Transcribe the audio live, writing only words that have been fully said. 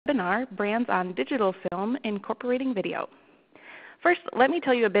webinar, Brands on Digital Film Incorporating Video. First, let me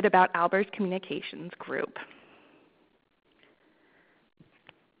tell you a bit about Albers Communications Group.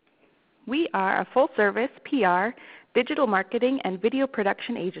 We are a full-service PR, digital marketing, and video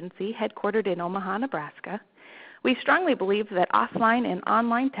production agency headquartered in Omaha, Nebraska. We strongly believe that offline and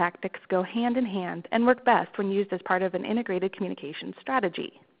online tactics go hand in hand and work best when used as part of an integrated communication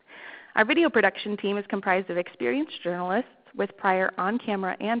strategy. Our video production team is comprised of experienced journalists with prior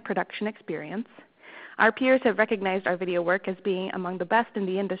on-camera and production experience. Our peers have recognized our video work as being among the best in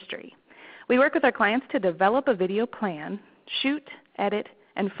the industry. We work with our clients to develop a video plan, shoot, edit,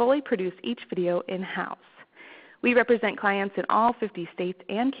 and fully produce each video in-house. We represent clients in all 50 states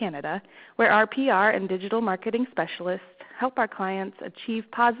and Canada, where our PR and digital marketing specialists help our clients achieve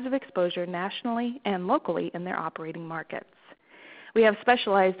positive exposure nationally and locally in their operating markets. We have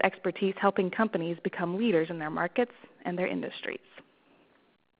specialized expertise helping companies become leaders in their markets and their industries.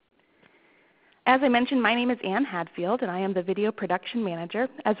 As I mentioned, my name is Ann Hadfield, and I am the Video Production Manager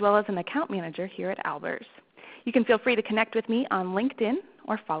as well as an Account Manager here at Albers. You can feel free to connect with me on LinkedIn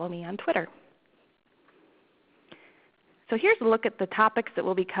or follow me on Twitter. So here's a look at the topics that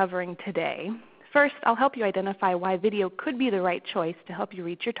we'll be covering today. First, I'll help you identify why video could be the right choice to help you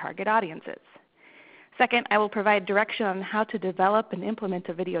reach your target audiences. Second, I will provide direction on how to develop and implement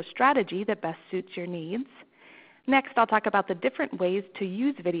a video strategy that best suits your needs. Next, I'll talk about the different ways to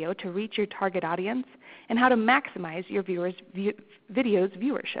use video to reach your target audience and how to maximize your video's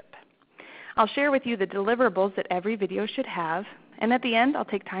viewership. I'll share with you the deliverables that every video should have, and at the end, I'll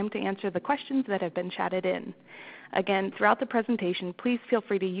take time to answer the questions that have been chatted in. Again, throughout the presentation, please feel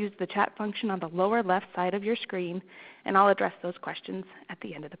free to use the chat function on the lower left side of your screen, and I'll address those questions at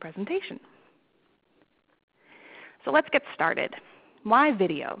the end of the presentation. So let's get started. Why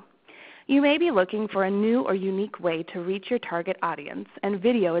video? You may be looking for a new or unique way to reach your target audience, and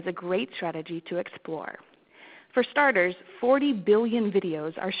video is a great strategy to explore. For starters, 40 billion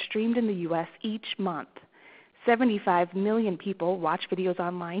videos are streamed in the U.S. each month. 75 million people watch videos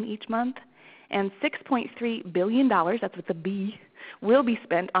online each month, and $6.3 billion, that's with a B, will be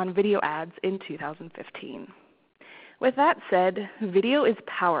spent on video ads in 2015. With that said, video is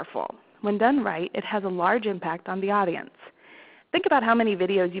powerful. When done right, it has a large impact on the audience. Think about how many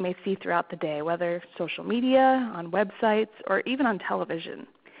videos you may see throughout the day, whether social media, on websites, or even on television.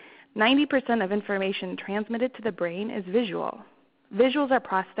 90% of information transmitted to the brain is visual. Visuals are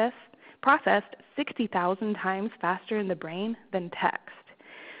processed 60,000 times faster in the brain than text.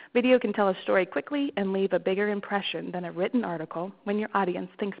 Video can tell a story quickly and leave a bigger impression than a written article when your audience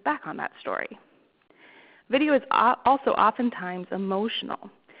thinks back on that story. Video is also oftentimes emotional.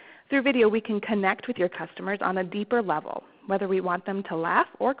 Through video, we can connect with your customers on a deeper level. Whether we want them to laugh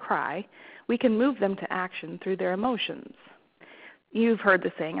or cry, we can move them to action through their emotions. You've heard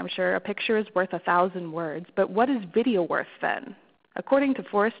the saying, I'm sure, a picture is worth 1,000 words, but what is video worth then? According to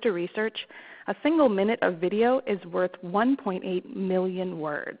Forrester Research, a single minute of video is worth 1.8 million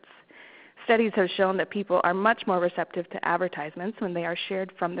words. Studies have shown that people are much more receptive to advertisements when they are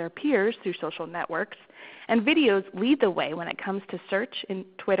shared from their peers through social networks, and videos lead the way when it comes to search in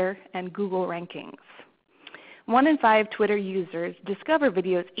Twitter and Google rankings. 1 in 5 Twitter users discover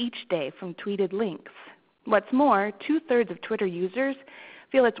videos each day from tweeted links. What's more, 2/3 of Twitter users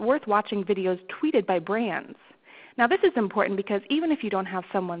feel it's worth watching videos tweeted by brands. Now this is important because even if you don't have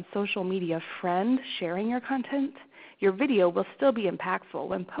someone's social media friend sharing your content, your video will still be impactful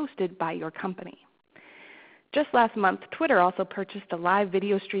when posted by your company. Just last month, Twitter also purchased a live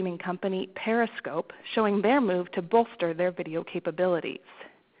video streaming company, Periscope, showing their move to bolster their video capabilities.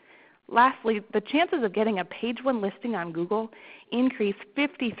 Lastly, the chances of getting a page 1 listing on Google increase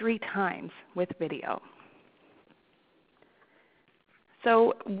 53 times with video.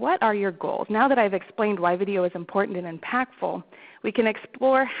 So what are your goals? Now that I've explained why video is important and impactful, we can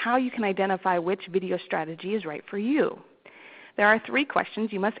explore how you can identify which video strategy is right for you. There are 3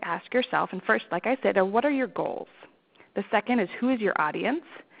 questions you must ask yourself, and first, like I said, are what are your goals? The second is who is your audience?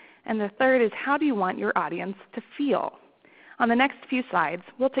 And the third is how do you want your audience to feel? On the next few slides,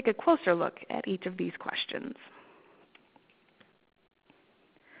 we'll take a closer look at each of these questions.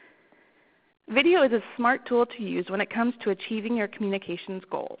 Video is a smart tool to use when it comes to achieving your communications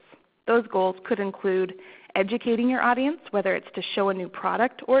goals. Those goals could include educating your audience, whether it's to show a new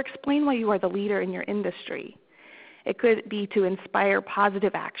product or explain why you are the leader in your industry. It could be to inspire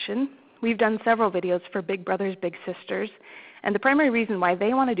positive action. We've done several videos for Big Brothers Big Sisters, and the primary reason why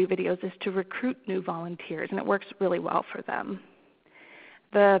they want to do videos is to recruit new volunteers, and it works really well for them.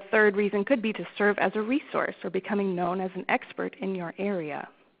 The third reason could be to serve as a resource or becoming known as an expert in your area.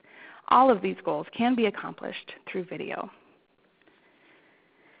 All of these goals can be accomplished through video.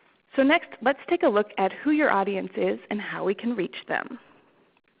 So next, let's take a look at who your audience is and how we can reach them.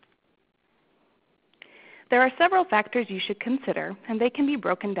 There are several factors you should consider, and they can be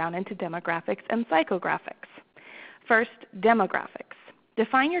broken down into demographics and psychographics. First, demographics.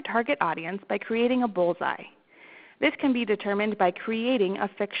 Define your target audience by creating a bullseye. This can be determined by creating a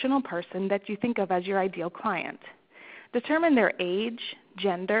fictional person that you think of as your ideal client. Determine their age,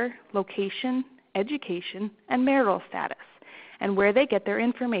 gender, location, education, and marital status, and where they get their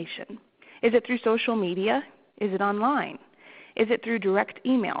information. Is it through social media? Is it online? Is it through direct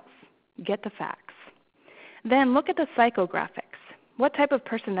emails? Get the facts. Then look at the psychographics. What type of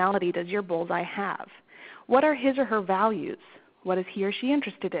personality does your bullseye have? What are his or her values? What is he or she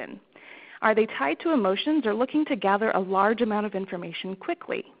interested in? Are they tied to emotions or looking to gather a large amount of information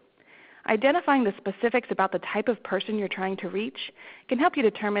quickly? Identifying the specifics about the type of person you're trying to reach can help you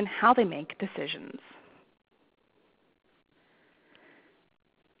determine how they make decisions.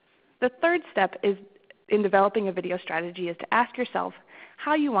 The third step in developing a video strategy is to ask yourself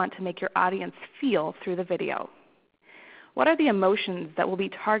how you want to make your audience feel through the video. What are the emotions that we'll be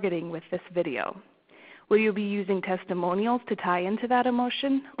targeting with this video? Will you be using testimonials to tie into that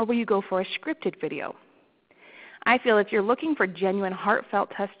emotion, or will you go for a scripted video? I feel if you're looking for genuine, heartfelt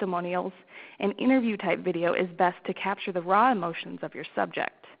testimonials, an interview-type video is best to capture the raw emotions of your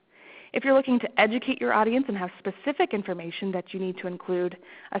subject. If you're looking to educate your audience and have specific information that you need to include,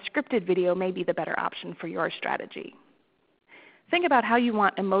 a scripted video may be the better option for your strategy. Think about how you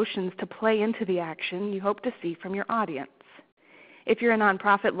want emotions to play into the action you hope to see from your audience. If you're a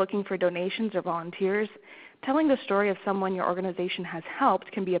nonprofit looking for donations or volunteers, telling the story of someone your organization has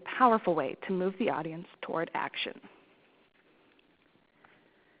helped can be a powerful way to move the audience toward action.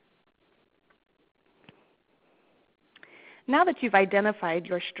 Now that you've identified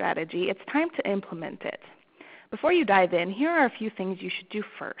your strategy, it's time to implement it. Before you dive in, here are a few things you should do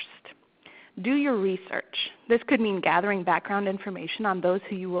first. Do your research. This could mean gathering background information on those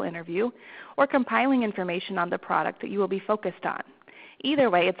who you will interview or compiling information on the product that you will be focused on. Either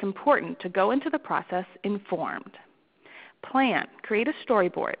way, it's important to go into the process informed. Plan. Create a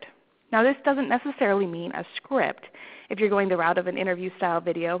storyboard. Now, this doesn't necessarily mean a script. If you're going the route of an interview-style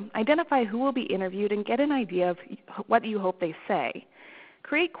video, identify who will be interviewed and get an idea of what you hope they say.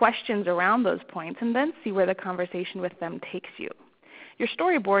 Create questions around those points and then see where the conversation with them takes you. Your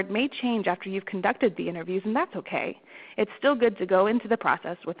storyboard may change after you've conducted the interviews, and that's okay. It's still good to go into the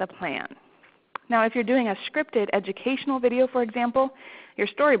process with a plan. Now, if you're doing a scripted educational video, for example, your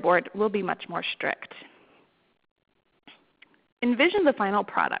storyboard will be much more strict. Envision the final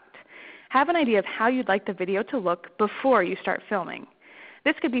product. Have an idea of how you'd like the video to look before you start filming.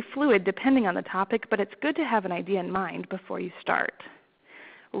 This could be fluid depending on the topic, but it's good to have an idea in mind before you start.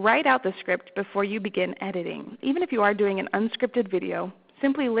 Write out the script before you begin editing. Even if you are doing an unscripted video,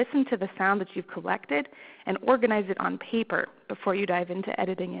 simply listen to the sound that you've collected and organize it on paper before you dive into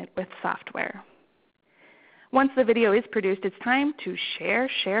editing it with software. Once the video is produced, it's time to share,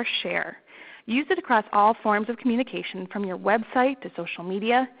 share, share. Use it across all forms of communication, from your website to social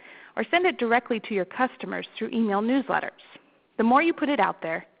media, or send it directly to your customers through email newsletters. The more you put it out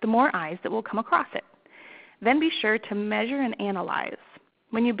there, the more eyes that will come across it. Then be sure to measure and analyze.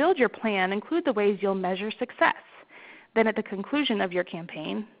 When you build your plan, include the ways you'll measure success. Then at the conclusion of your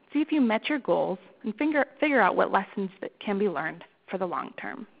campaign, see if you met your goals and figure out what lessons that can be learned for the long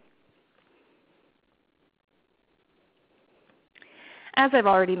term. As I've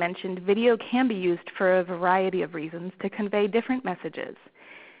already mentioned, video can be used for a variety of reasons to convey different messages.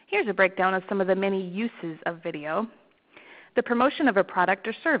 Here's a breakdown of some of the many uses of video. The promotion of a product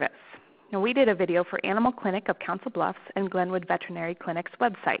or service. Now, we did a video for Animal Clinic of Council Bluffs and Glenwood Veterinary Clinic's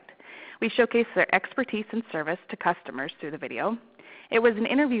website. We showcased their expertise and service to customers through the video. It was an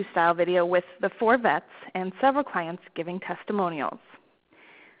interview-style video with the 4 vets and several clients giving testimonials.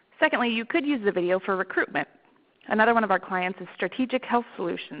 Secondly, you could use the video for recruitment. Another one of our clients is Strategic Health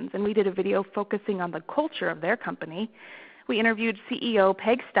Solutions, and we did a video focusing on the culture of their company. We interviewed CEO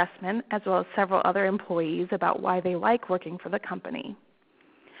Peg Stussman as well as several other employees about why they like working for the company.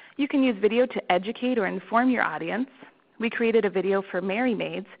 You can use video to educate or inform your audience. We created a video for Merry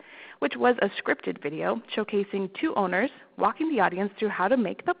Maids, which was a scripted video showcasing 2 owners walking the audience through how to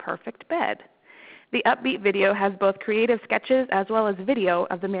make the perfect bed. The upbeat video has both creative sketches as well as video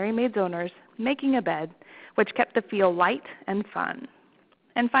of the Merry Maids owners making a bed, which kept the feel light and fun.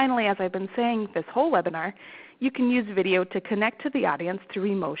 And finally, as I've been saying this whole webinar, you can use video to connect to the audience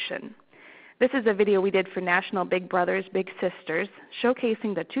through emotion. This is a video we did for National Big Brothers Big Sisters,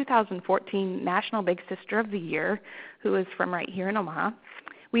 showcasing the 2014 National Big Sister of the Year, who is from right here in Omaha.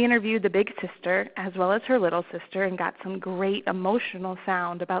 We interviewed the big sister as well as her little sister and got some great emotional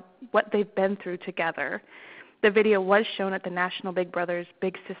sound about what they've been through together. The video was shown at the National Big Brothers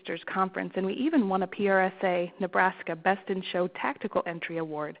Big Sisters Conference, and we even won a PRSA Nebraska Best in Show Tactical Entry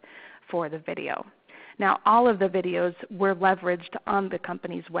Award for the video. Now, all of the videos were leveraged on the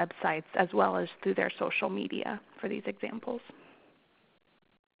company's websites as well as through their social media for these examples.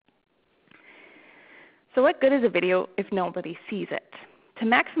 So what good is a video if nobody sees it? To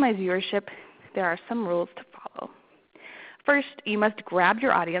maximize viewership, there are some rules to follow. First, you must grab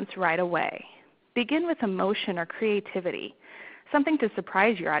your audience right away. Begin with emotion or creativity, something to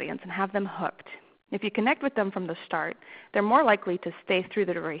surprise your audience and have them hooked. If you connect with them from the start, they're more likely to stay through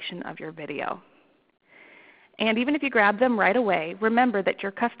the duration of your video. And even if you grab them right away, remember that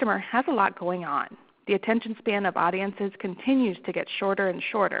your customer has a lot going on. The attention span of audiences continues to get shorter and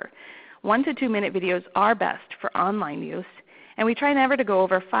shorter. 1 to 2 minute videos are best for online use, and we try never to go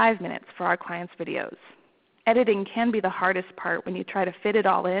over 5 minutes for our clients' videos. Editing can be the hardest part when you try to fit it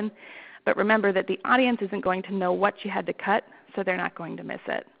all in, but remember that the audience isn't going to know what you had to cut, so they're not going to miss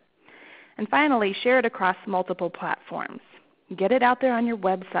it. And finally, share it across multiple platforms. Get it out there on your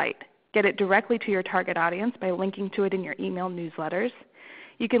website. Get it directly to your target audience by linking to it in your email newsletters.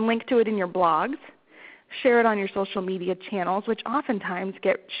 You can link to it in your blogs. Share it on your social media channels, which oftentimes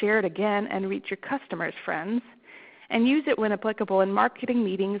get shared again and reach your customers' friends. And use it when applicable in marketing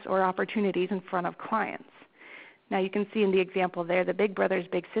meetings or opportunities in front of clients. Now you can see in the example there, the Big Brothers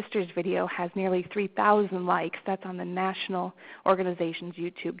Big Sisters video has nearly 3,000 likes. That's on the national organization's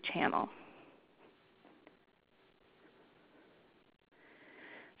YouTube channel.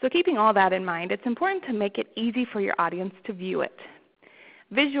 So keeping all that in mind, it's important to make it easy for your audience to view it.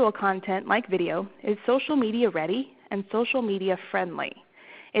 Visual content, like video, is social media ready and social media friendly.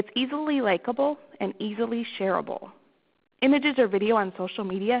 It's easily likable and easily shareable. Images or video on social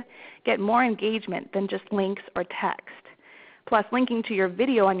media get more engagement than just links or text. Plus, linking to your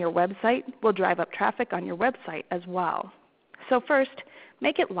video on your website will drive up traffic on your website as well. So first,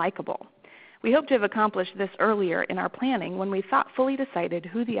 make it likable. We hope to have accomplished this earlier in our planning when we thoughtfully decided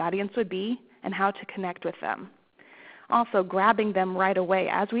who the audience would be and how to connect with them. Also, grabbing them right away,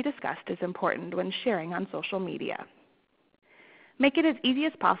 as we discussed, is important when sharing on social media. Make it as easy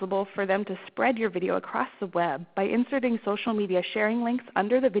as possible for them to spread your video across the web by inserting social media sharing links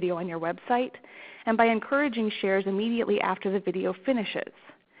under the video on your website and by encouraging shares immediately after the video finishes.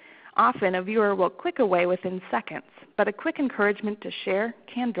 Often a viewer will click away within seconds, but a quick encouragement to share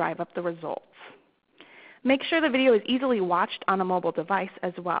can drive up the results. Make sure the video is easily watched on a mobile device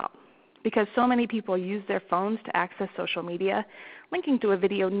as well. Because so many people use their phones to access social media, linking to a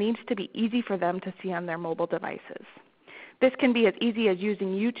video needs to be easy for them to see on their mobile devices. This can be as easy as using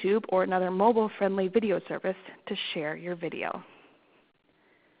YouTube or another mobile-friendly video service to share your video.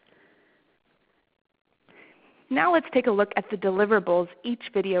 Now let's take a look at the deliverables each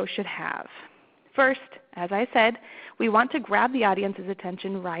video should have. First, as I said, we want to grab the audience's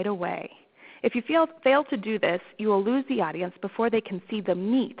attention right away. If you fail to do this, you will lose the audience before they can see the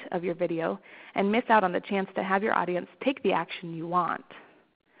meat of your video and miss out on the chance to have your audience take the action you want.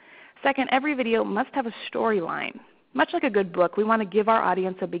 Second, every video must have a storyline. Much like a good book, we want to give our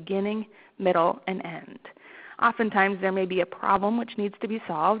audience a beginning, middle, and end. Oftentimes there may be a problem which needs to be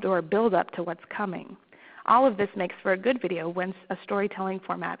solved or a build-up to what's coming. All of this makes for a good video when a storytelling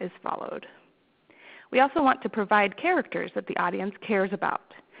format is followed. We also want to provide characters that the audience cares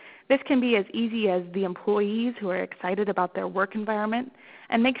about. This can be as easy as the employees who are excited about their work environment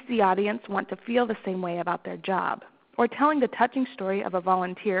and makes the audience want to feel the same way about their job, or telling the touching story of a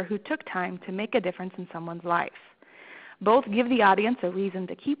volunteer who took time to make a difference in someone's life. Both give the audience a reason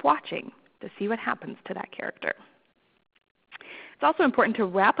to keep watching to see what happens to that character. It's also important to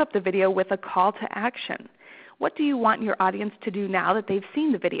wrap up the video with a call to action. What do you want your audience to do now that they've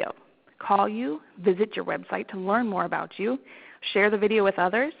seen the video? Call you, visit your website to learn more about you, share the video with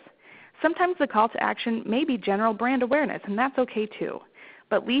others. Sometimes the call to action may be general brand awareness, and that's okay too.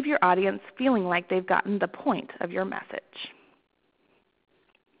 But leave your audience feeling like they've gotten the point of your message.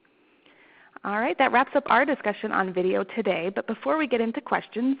 All right, that wraps up our discussion on video today. But before we get into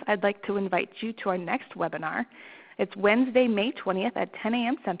questions, I'd like to invite you to our next webinar. It's Wednesday, May 20th at 10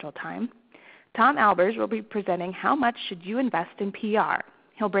 a.m. Central Time. Tom Albers will be presenting How Much Should You Invest in PR?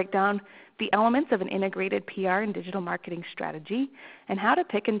 He'll break down the elements of an integrated PR and digital marketing strategy and how to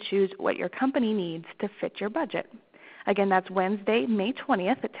pick and choose what your company needs to fit your budget. Again, that's Wednesday, May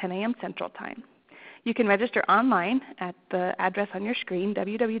 20th at 10 a.m. Central Time. You can register online at the address on your screen,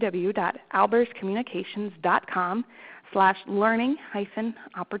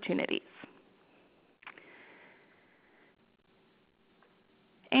 www.alberscommunications.com/learning-opportunities.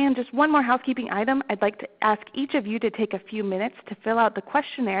 And just one more housekeeping item. I'd like to ask each of you to take a few minutes to fill out the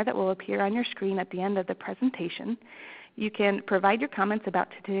questionnaire that will appear on your screen at the end of the presentation. You can provide your comments about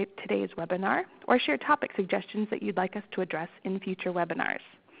today's webinar or share topic suggestions that you'd like us to address in future webinars.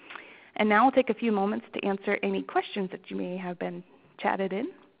 And now we'll take a few moments to answer any questions that you may have been chatted in.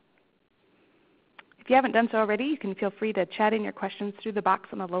 If you haven't done so already, you can feel free to chat in your questions through the box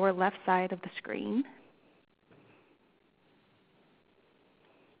on the lower left side of the screen.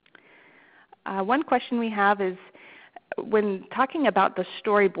 One question we have is, when talking about the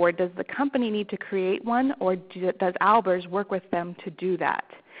storyboard, does the company need to create one, or does Albers work with them to do that?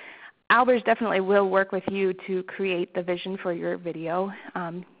 Albers definitely will work with you to create the vision for your video.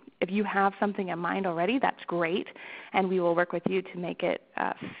 If you have something in mind already, that's great, and we will work with you to make it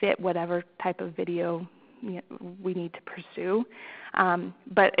fit whatever type of video we need to pursue.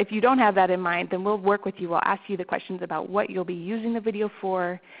 But if you don't have that in mind, then we'll work with you. We'll ask you the questions about what you'll be using the video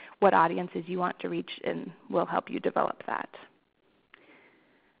for, what audiences you want to reach, and we'll help you develop that.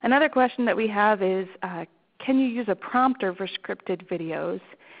 Another question that we have is, can you use a prompter for scripted videos?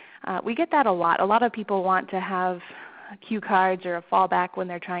 We get that a lot. A lot of people want to have cue cards or a fallback when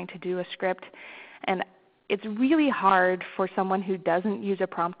they're trying to do a script. And it's really hard for someone who doesn't use a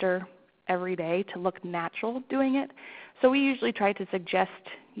prompter every day to look natural doing it. So we usually try to suggest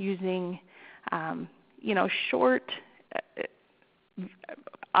using short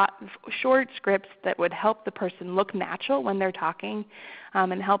scripts that would help the person look natural when they're talking,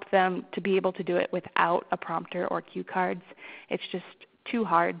 and help them to be able to do it without a prompter or cue cards. It's just too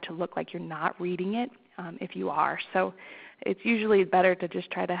hard to look like you're not reading it if you are. So it's usually better to just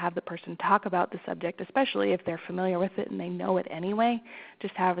try to have the person talk about the subject, especially if they're familiar with it and they know it anyway.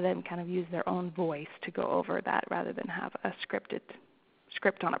 Just have them kind of use their own voice to go over that rather than have a script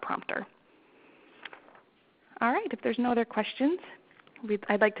on a prompter. All right, if there's no other questions,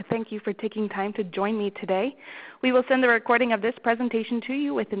 I'd like to thank you for taking time to join me today. We will send the recording of this presentation to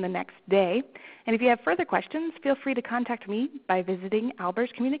you within the next day. And if you have further questions, feel free to contact me by visiting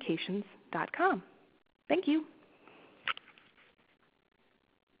alberscommunications.com. Thank you.